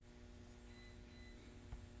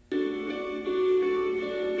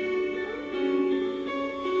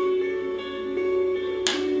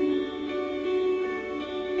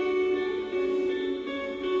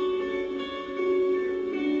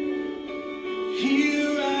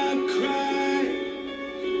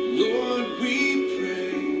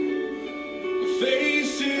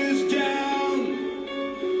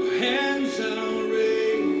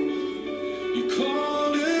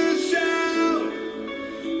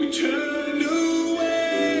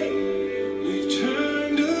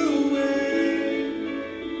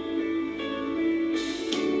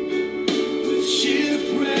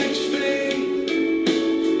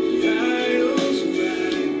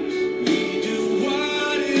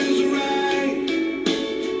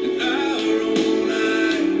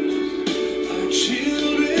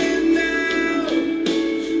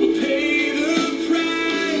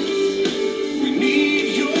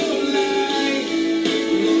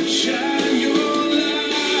Shine your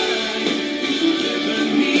light if we've ever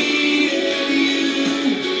needed you.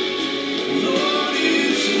 Lord,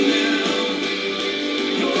 it's now.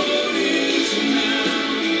 Lord, it's now.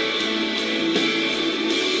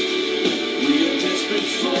 We are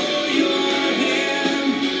desperate for your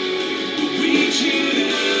hand. We're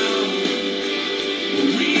reaching out.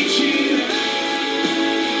 We're reaching out.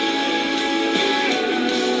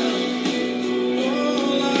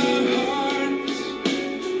 All our hearts,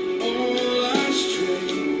 all our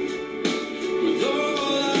strength, with all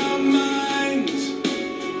our minds,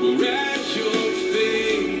 we're at your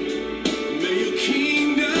feet. May your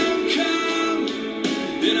kingdom come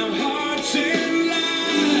in our hearts and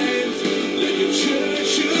lives. Let your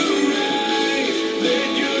church arise. Let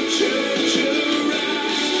your church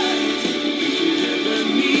arise. If we've ever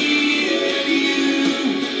needed you,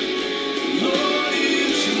 Lord,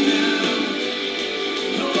 it's now.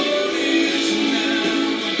 Lord, it's now.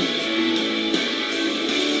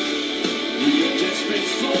 We are desperate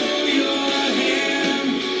for your hand.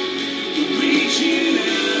 We're reaching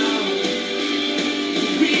out.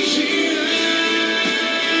 We're reaching out.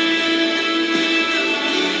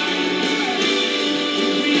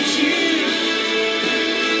 We're reaching out.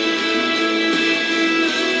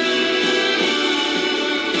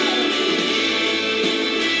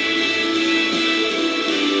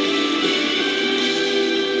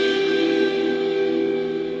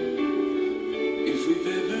 If we've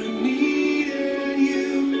ever needed you,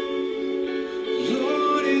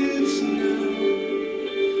 Lord, it's now.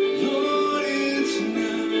 Lord, it's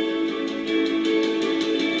now.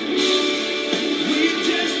 We're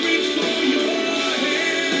desperate for your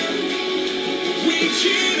hand.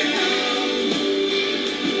 Reaching out.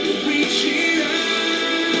 Reaching out.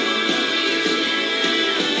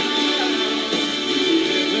 If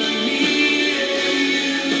we've ever needed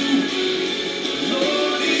you,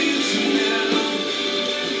 Lord, it's now.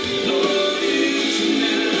 Lord, it's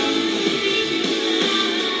now.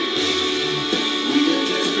 We are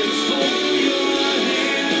desperate for your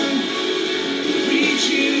hand.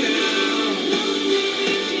 Reaching out.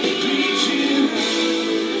 Reaching out.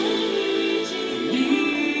 I need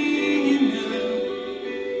you now.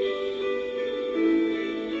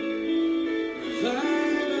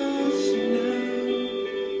 Revive us now.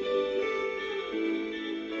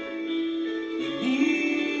 I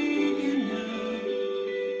need you now.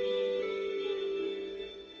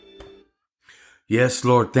 Yes,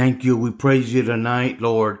 Lord, thank you. We praise you tonight,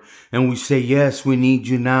 Lord. And we say, yes, we need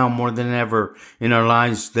you now more than ever in our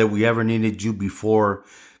lives that we ever needed you before.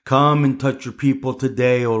 Come and touch your people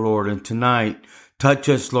today, O Lord, and tonight. Touch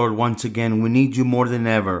us, Lord, once again. We need you more than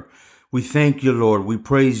ever. We thank you, Lord. We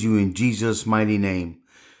praise you in Jesus' mighty name.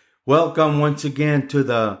 Welcome once again to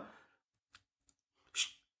the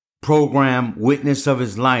program Witness of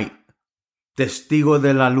His Light, Testigo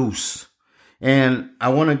de la Luz. And I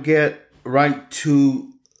want to get right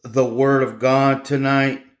to the Word of God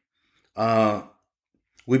tonight.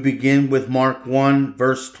 We begin with Mark 1,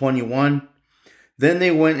 verse 21. Then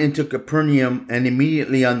they went into Capernaum, and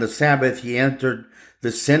immediately on the Sabbath he entered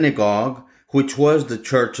the synagogue, which was the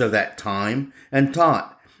church of that time, and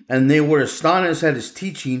taught. And they were astonished at his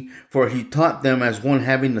teaching, for he taught them as one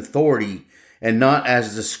having authority, and not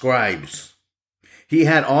as the scribes. He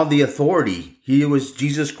had all the authority. He was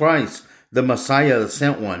Jesus Christ, the Messiah, the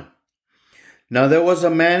sent one. Now there was a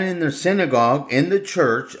man in the synagogue in the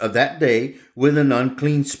church of that day with an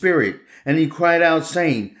unclean spirit, and he cried out,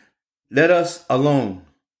 saying, Let us alone.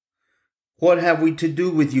 What have we to do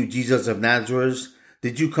with you, Jesus of Nazareth?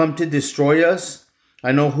 Did you come to destroy us?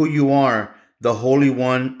 I know who you are, the Holy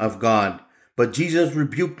One of God. But Jesus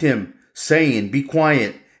rebuked him, saying, Be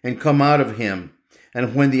quiet, and come out of him.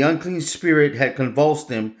 And when the unclean spirit had convulsed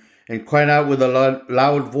him, and cried out with a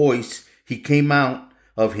loud voice, he came out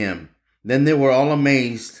of him. Then they were all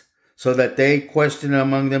amazed, so that they questioned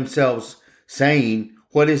among themselves, saying,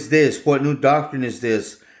 What is this? What new doctrine is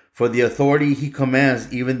this? For the authority he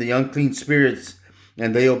commands even the unclean spirits,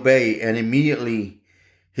 and they obey. And immediately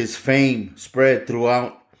his fame spread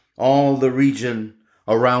throughout all the region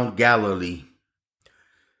around Galilee.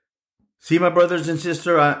 See, my brothers and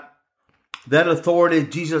sisters, that authority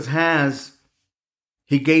Jesus has,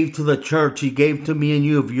 he gave to the church. He gave to me and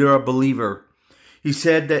you if you're a believer. He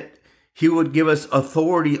said that he would give us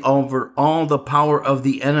authority over all the power of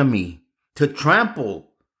the enemy, to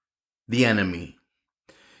trample the enemy.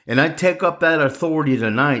 And I take up that authority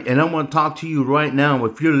tonight. And I want to talk to you right now,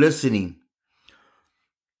 if you're listening.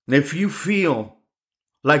 If you feel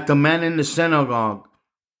like the man in the synagogue,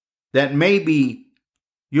 that maybe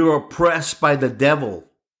you're oppressed by the devil.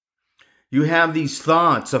 You have these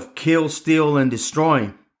thoughts of kill, steal, and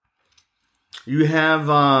destroy. You have,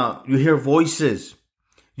 you hear voices.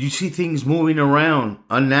 You see things moving around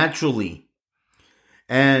unnaturally.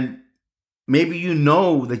 And maybe you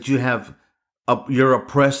know that you're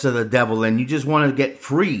oppressed of the devil and you just want to get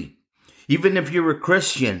free. Even if you're a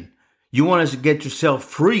Christian, you want to get yourself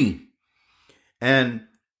free. And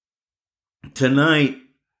tonight,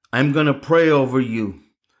 I'm going to pray over you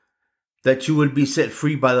that you would be set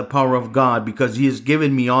free by the power of God, because He has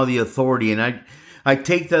given me all the authority. And I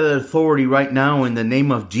take that authority right now in the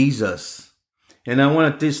name of Jesus. And I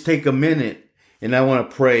want to just take a minute and I want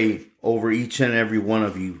to pray over each and every one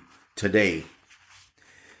of you today.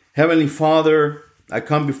 Heavenly Father, I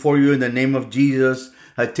come before you in the name of Jesus.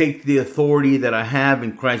 I take the authority that I have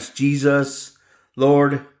in Christ Jesus,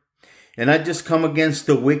 Lord, and I just come against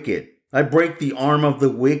the wicked. I break the arm of the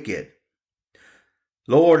wicked.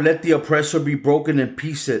 Lord, let the oppressor be broken in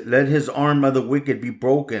pieces. Let his arm of the wicked be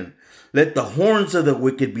broken. Let the horns of the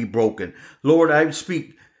wicked be broken. Lord, I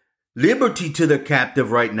speak liberty to the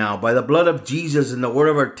captive right now. By the blood of Jesus and the word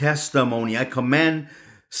of our testimony, I command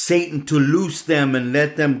Satan to loose them and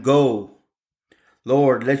let them go.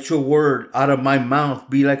 Lord, let your word out of my mouth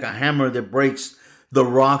be like a hammer that breaks the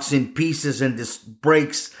rocks in pieces and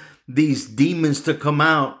breaks these demons to come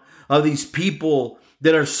out of these people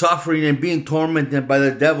that are suffering and being tormented by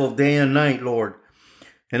the devil day and night, Lord.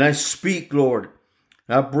 And I speak, Lord,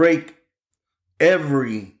 I break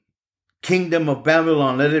every kingdom of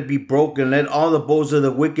Babylon. Let it be broken. Let all the bows of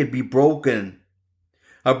the wicked be broken.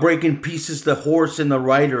 I break in pieces the horse and the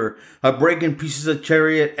rider. I break in pieces the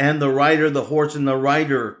chariot and the rider, the horse and the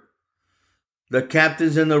rider, the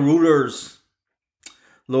captains and the rulers.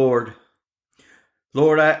 Lord,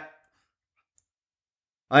 I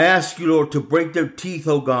ask you, Lord, to break their teeth,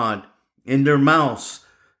 O God, in their mouths.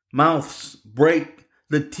 Break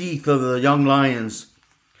the teeth of the young lions.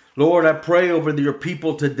 Lord, I pray over your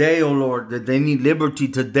people today, O Lord, that they need liberty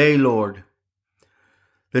today, Lord.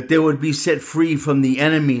 That they would be set free from the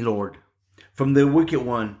enemy, Lord, from the wicked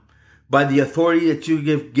one. By the authority that you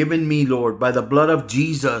have given me, Lord, by the blood of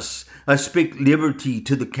Jesus, I speak liberty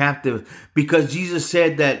to the captive. Because Jesus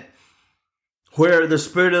said that where the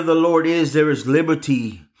Spirit of the Lord is, there is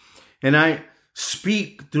liberty. And I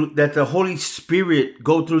speak that the Holy Spirit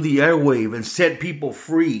go through the airwave and set people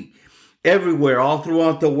free everywhere, all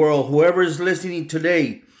throughout the world. Whoever is listening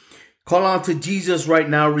today, call out to Jesus right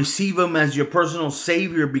now. Receive Him as your personal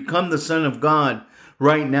Savior. Become the Son of God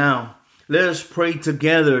right now. Let us pray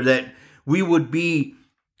together that we would be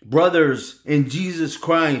brothers in Jesus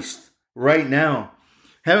Christ right now.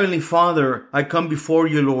 Heavenly Father, I come before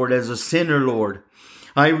you, Lord, as a sinner, Lord.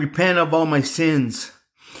 I repent of all my sins.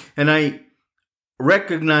 And I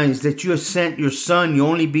recognize that you have sent your Son, your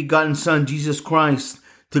only begotten Son, Jesus Christ,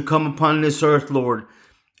 to come upon this earth, Lord,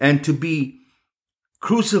 and to be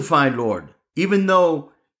crucified, Lord. Even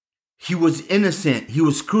though He was innocent, He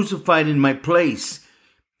was crucified in my place.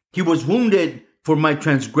 He was wounded for my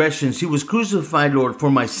transgressions. He was crucified, Lord, for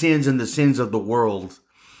my sins and the sins of the world.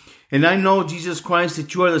 And I know, Jesus Christ,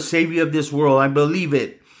 that you are the Savior of this world. I believe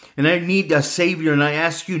it. And I need a Savior. And I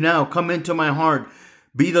ask you now, come into my heart.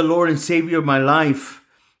 Be the Lord and Savior of my life.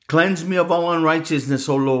 Cleanse me of all unrighteousness,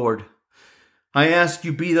 O Lord. I ask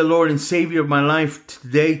you, be the Lord and Savior of my life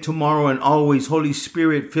today, tomorrow, and always. Holy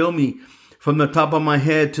Spirit, fill me from the top of my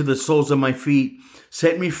head to the soles of my feet.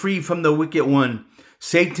 Set me free from the wicked one.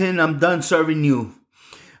 Satan, I'm done serving you.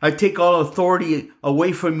 I take all authority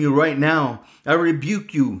away from you right now. I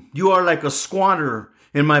rebuke you. You are like a squatter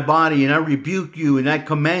in my body, and I rebuke you, and I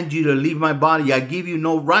command you to leave my body. I give you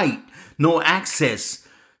no right, no access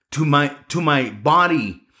to my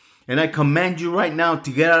body. And I command you right now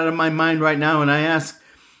to get out of my mind right now. And I ask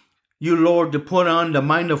you, Lord, to put on the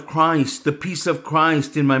mind of Christ, the peace of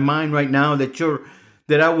Christ in my mind right now,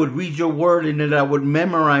 that I would read your word and that I would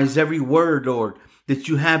memorize every word, Lord, that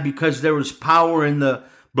you have, because there is power in the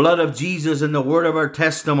blood of Jesus and the word of our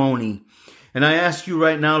testimony. And I ask you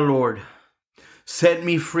right now, Lord, set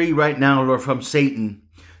me free right now, Lord, from Satan.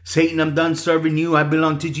 Satan, I'm done serving you. I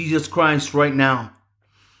belong to Jesus Christ right now.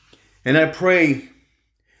 And I pray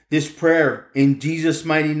this prayer in Jesus'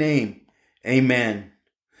 mighty name. Amen.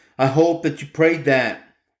 I hope that you prayed that.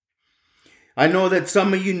 I know that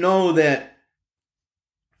some of you know that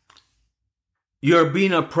you're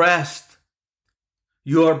being oppressed.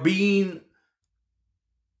 You are being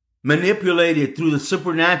manipulated through the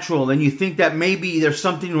supernatural, and you think that maybe there's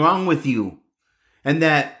something wrong with you, and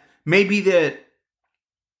that maybe that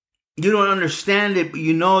you don't understand it, but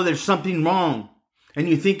you know there's something wrong, and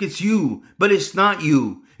you think it's you, but it's not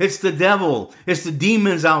you. It's the devil. It's the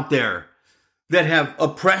demons out there that have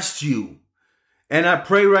oppressed you. And I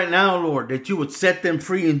pray right now, Lord, that you would set them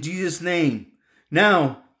free in Jesus' name.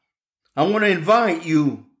 Now, I want to invite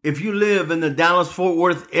you, if you live in the Dallas-Fort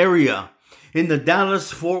Worth area,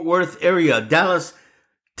 Dallas,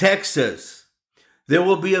 Texas, there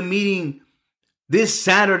will be a meeting this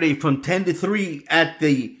Saturday from 10 to 3 at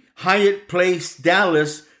the Hyatt Place,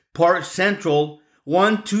 Dallas, Park Central,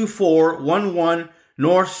 12411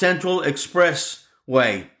 North Central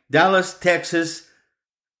Expressway, Dallas, Texas,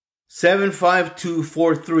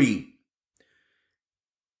 75243.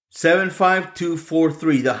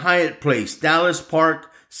 75243, the Hyatt Place, Dallas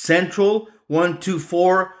Park Central,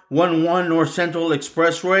 12411 North Central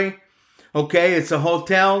Expressway. Okay, it's a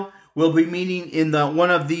hotel. We'll be meeting in one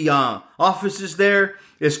of the offices there.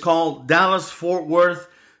 It's called Dallas-Fort Worth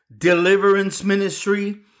Deliverance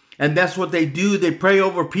Ministry. And that's what they do. They pray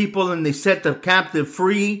over people and they set the captive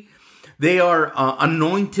free. They are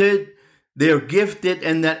anointed. They are gifted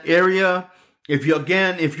in that area. If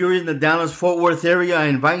you're in the Dallas-Fort Worth area, I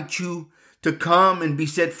invite you to come and be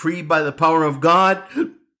set free by the power of God.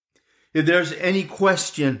 If there's any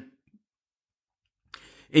question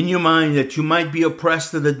in your mind that you might be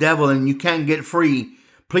oppressed of the devil and you can't get free,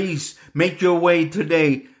 please make your way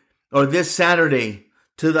today or this Saturday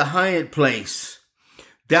to the Hyatt Place.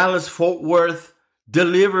 Dallas-Fort Worth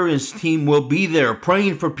Deliverance Team will be there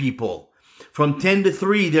praying for people. From 10 to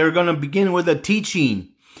 3, they're going to begin with a teaching.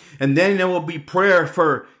 And then there will be prayer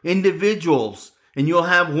for individuals. And you'll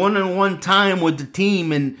have one-on-one time with the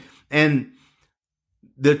team and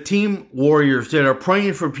the team warriors that are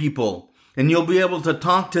praying for people. And you'll be able to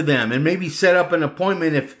talk to them and maybe set up an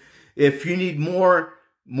appointment if you need more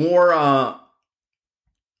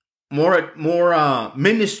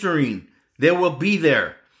ministering. They will be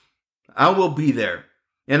there. I will be there.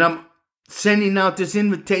 And I'm sending out this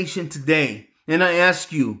invitation today. And I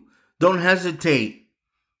ask you, don't hesitate.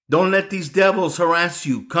 Don't let these devils harass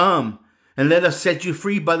you. Come and let us set you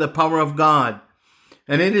free by the power of God.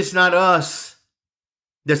 And it is not us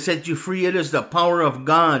that set you free. It is the power of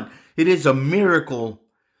God. It is a miracle.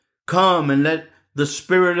 Come and let the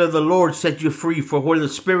Spirit of the Lord set you free. For where the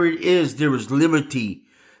Spirit is, there is liberty.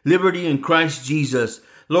 Liberty in Christ Jesus.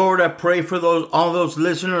 Lord, I pray for all those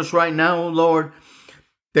listeners right now, Lord,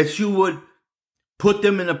 that you would put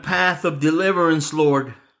them in a path of deliverance,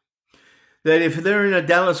 Lord. That if they're in the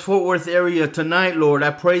Dallas-Fort Worth area tonight, Lord,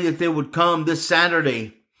 I pray that they would come this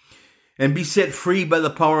Saturday and be set free by the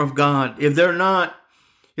power of God. If they're not,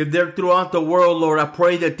 if they're throughout the world, Lord, I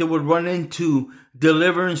pray that they would run into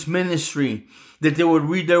deliverance ministry, that they would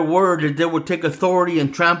read their word, that they would take authority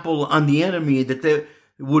and trample on the enemy, that they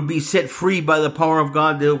would be set free by the power of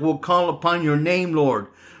God, that will call upon your name, Lord,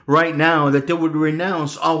 right now, that they would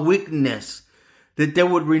renounce all wickedness, they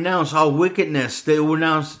would renounce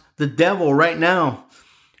the devil right now,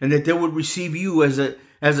 and that they would receive you as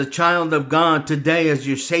a child of God today as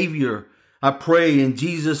your Savior. I pray in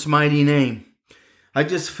Jesus' mighty name. I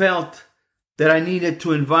just felt that I needed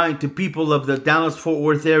to invite the people of the Dallas-Fort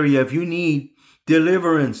Worth area. If you need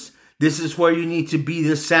deliverance, this is where you need to be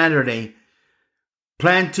this Saturday.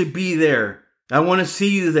 Plan to be there. I want to see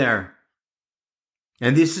you there.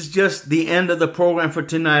 And this is just the end of the program for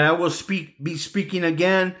tonight. I will be speaking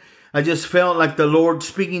again. I just felt like the Lord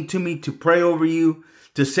speaking to me to pray over you,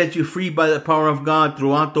 to set you free by the power of God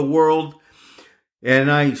throughout the world. And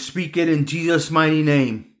I speak it in Jesus' mighty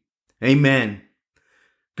name. Amen.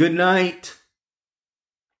 Good night.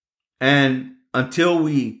 And until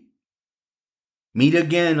we meet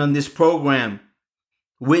again on this program,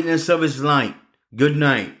 Witness of His Light, good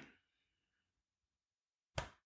night.